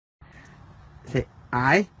Say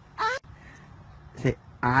I. Say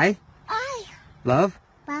I. Love.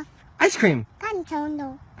 Ice cream.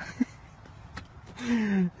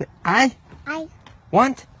 Say I.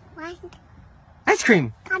 Want. Ice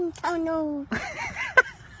cream. Consono.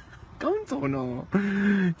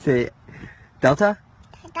 Say Delta.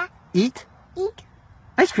 Eat.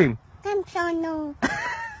 Ice cream.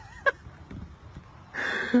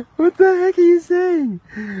 What the heck are you saying?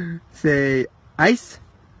 Say ice.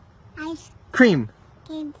 Cream.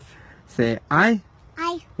 Say I.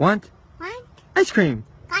 Want. Ice cream.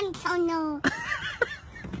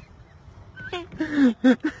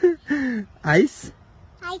 Ice.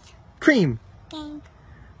 Cream.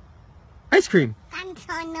 Ice cream.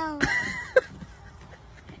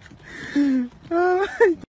 Oh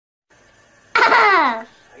my. Ah!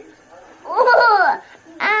 Oh!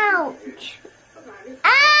 Ouch!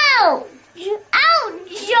 Ouch! Ouch,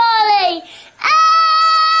 Charlie!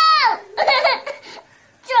 Ow!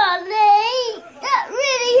 Charlie! That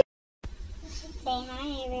really... Say hi,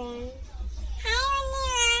 everyone. Hi,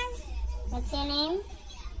 everyone. What's your name?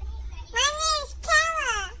 My name is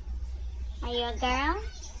Kara. Are you a girl?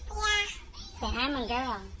 Yeah. Say, I'm a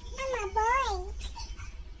girl. I'm a boy.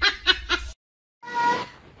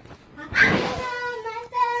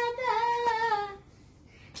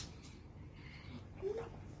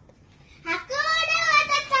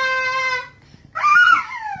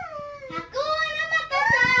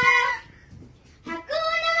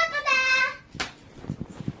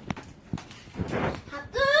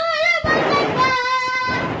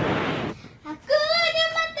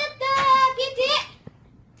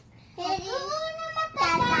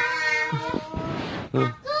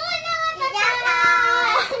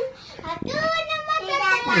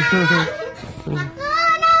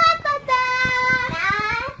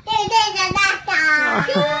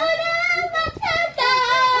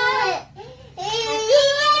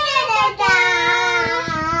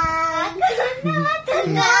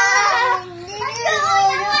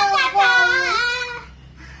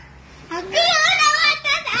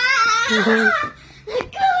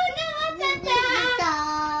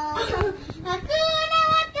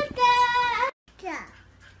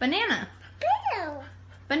 Banana.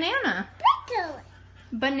 Banana.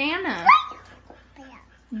 Banana.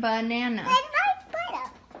 Banana.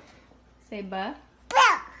 Say ba.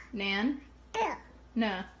 Nan.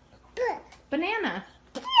 Na. Banana.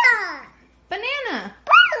 Banana.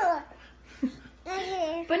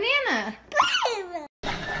 Banana.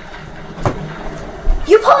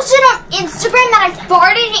 You posted on Instagram that I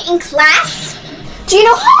farted in class? Do you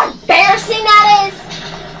know how embarrassing that is?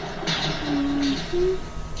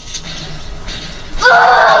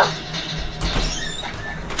 Ugh!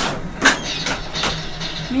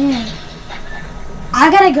 Man, I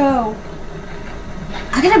gotta go.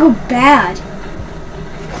 I gotta go bad.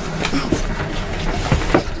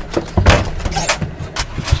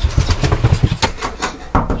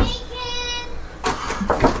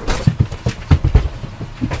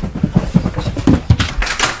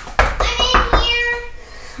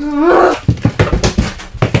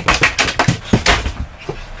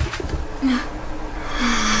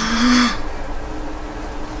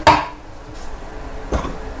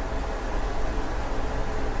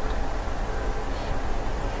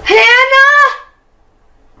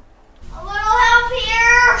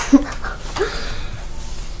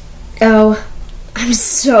 Oh, I'm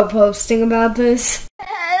so posting about this.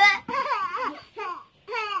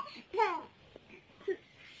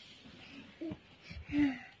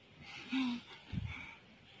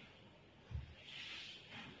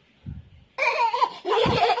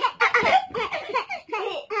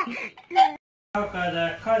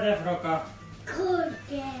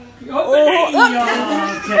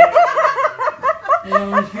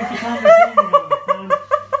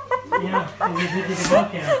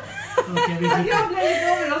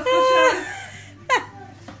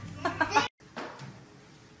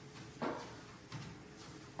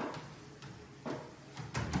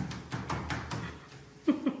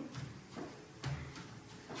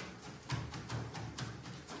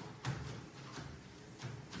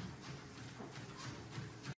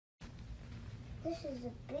 This is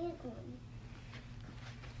a big one.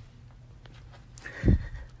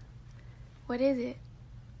 What is it?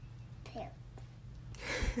 Pear.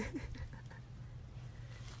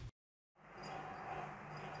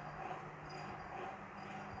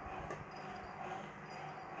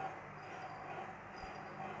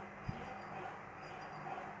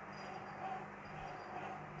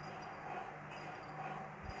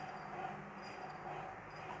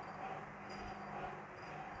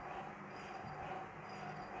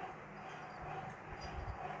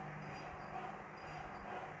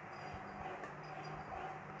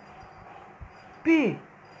 B.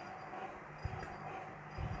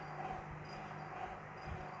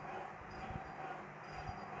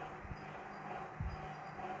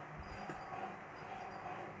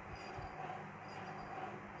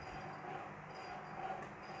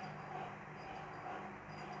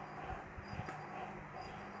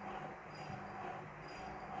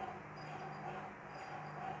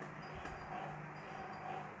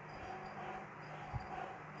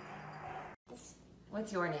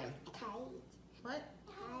 What's your name? Tate. What?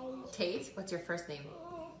 Tate. Tate? What's your first name?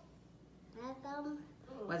 Malcolm.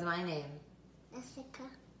 What's my name? Jessica.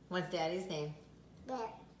 What's Daddy's name?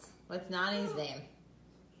 Bet. What's Nani's name?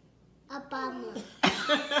 Obama.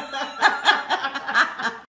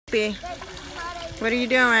 What are you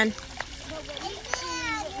doing?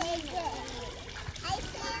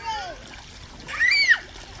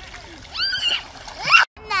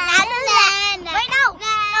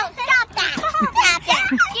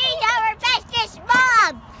 She's our bestest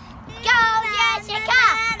mom. Go Jessica.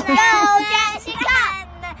 Go Jessica.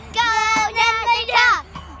 Go Jessica.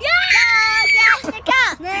 Go Jessica.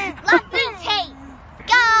 Love you, Tate.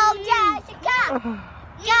 Go Jessica.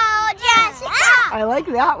 Go Jessica. I like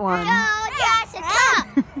that one. Go Jessica.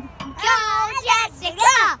 Go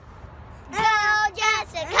Jessica. Go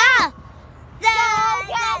Jessica. Go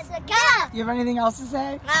Jessica. You have anything else to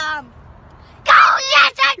say? Go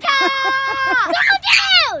Jessica! Go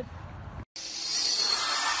down!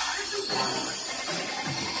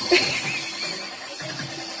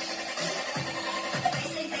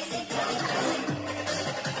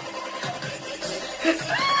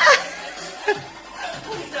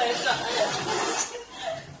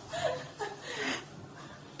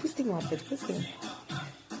 Pusing lapit, pusing.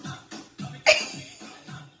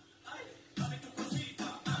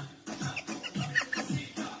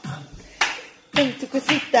 Tu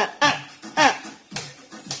cosita.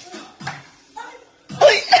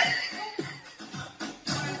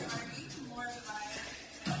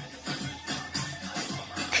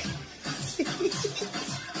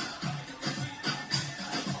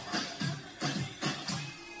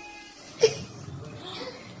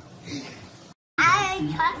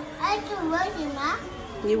 I can work it, Ma.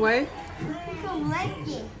 You what? I can work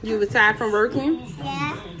it. You was tired from working?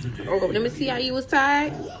 Yeah. Oh, let me see how you was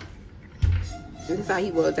tired. This is how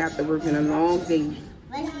he was after working a long day.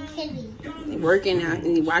 Where's the TV? Working out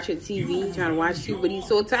and he watching TV, trying to watch TV, but he's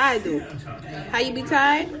so tired though. How you be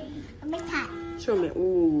tired? I'm tired. Show me.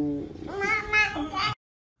 Ooh. Mama.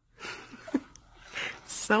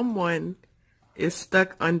 Someone is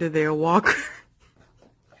stuck under their walker.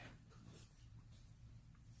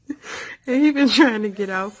 And he been trying to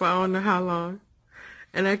get out for I don't know how long.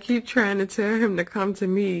 And I keep trying to tell him to come to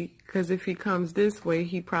me, because if he comes this way,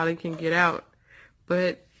 he probably can get out.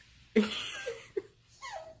 But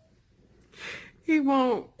he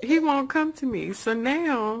won't come to me. So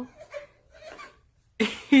now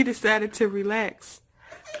he decided to relax.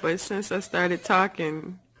 But since I started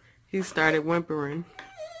talking, he started whimpering.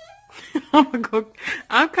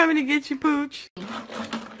 I'm coming to get you, Pooch.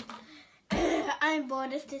 I'm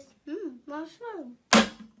bored of this. Mushroom.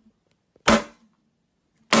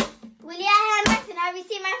 Will you have my phone? Have you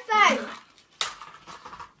seen my phone?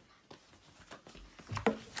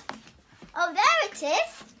 Oh, there it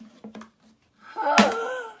is.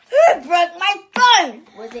 Who broke my phone?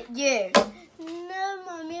 Was it you? No,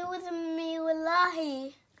 Mommy, it wasn't me,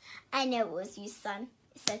 wallahi. I know it was you, son.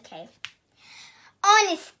 It's okay.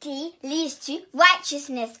 Honesty leads to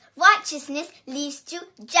righteousness. Righteousness leads to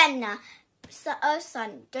Jannah. So, oh,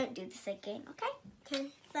 son, don't do this again, okay?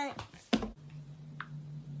 Okay, thanks.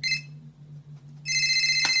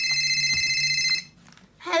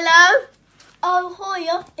 Hello? Oh,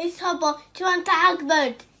 Hoya, it's Hubba. Do you want to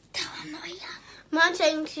Ahmed? Tell her I'm not here. Mom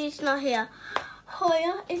saying she's not here.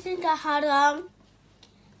 Hoya, isn't that haram?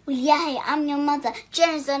 Well, yeah, I'm your mother.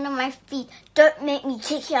 Jannah's under my feet. Don't make me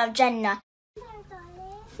kick you out of Jannah. Hi,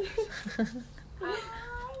 darling.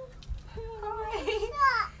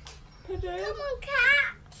 Come on,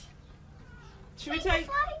 cat. Should we take?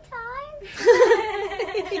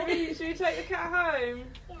 Should we take the cat home?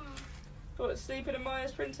 Yeah. What, sleep in a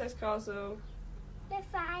Maya's princess castle? No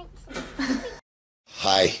thanks.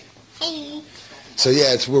 Hi. Hey. So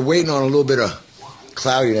yeah, we're waiting on a little bit of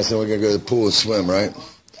cloudiness, and we're gonna go to the pool and swim, right?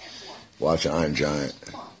 Watch Iron Giant.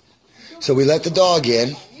 So we let the dog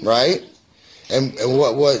in, right? And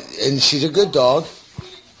and she's a good dog.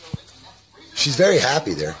 She's very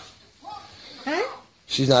happy there. Huh?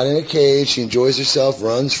 She's not in a cage. She enjoys herself,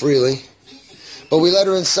 runs freely. But we let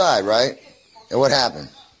her inside, right? And what happened?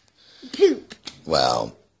 Poop.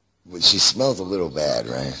 Well, she smells a little bad,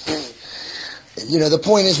 right? you know, the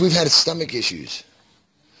point is we've had stomach issues.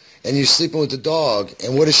 And you're sleeping with the dog,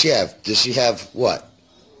 and what does she have? Does she have what?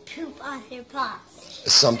 Poop on her paws.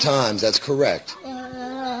 Sometimes, that's correct.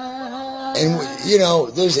 And, you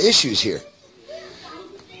know, there's issues here.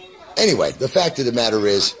 Anyway, the fact of the matter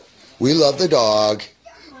is, we love the dog,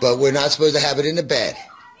 but we're not supposed to have it in the bed.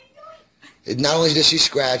 Not only does she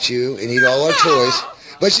scratch you and eat all our toys,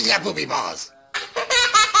 but she's got poopy paws.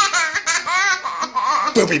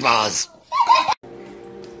 Poopy paws.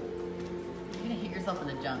 You're gonna hit yourself in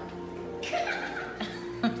the junk.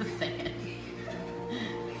 I'm just saying.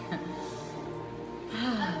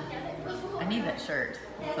 I need that shirt.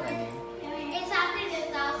 That's what I need. It's happened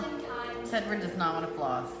 1,000 times. Edward does not want to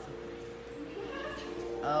floss.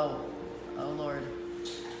 Oh. Oh, Lord.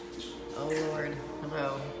 Oh, Lord.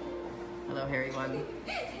 Hello. Hello, hairy one.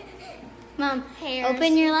 Mom,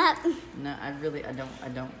 open your lap. No, I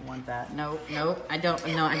don't want that. No, I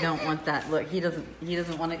don't want that. Look, he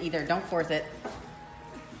doesn't want it either. Don't force it.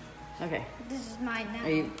 Okay. This is mine now. Are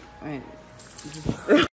you, all right.